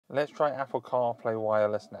Let's try Apple CarPlay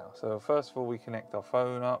wireless now. So first of all, we connect our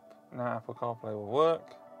phone up. Now Apple CarPlay will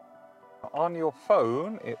work. On your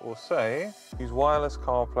phone, it will say, use wireless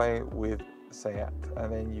CarPlay with SEAT.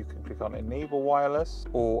 And then you can click on Enable Wireless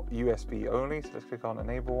or USB only. So let's click on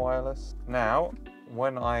Enable Wireless. Now,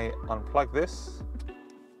 when I unplug this,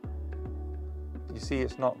 you see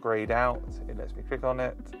it's not grayed out. It lets me click on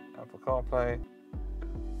it, Apple CarPlay.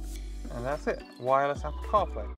 And that's it, wireless Apple CarPlay.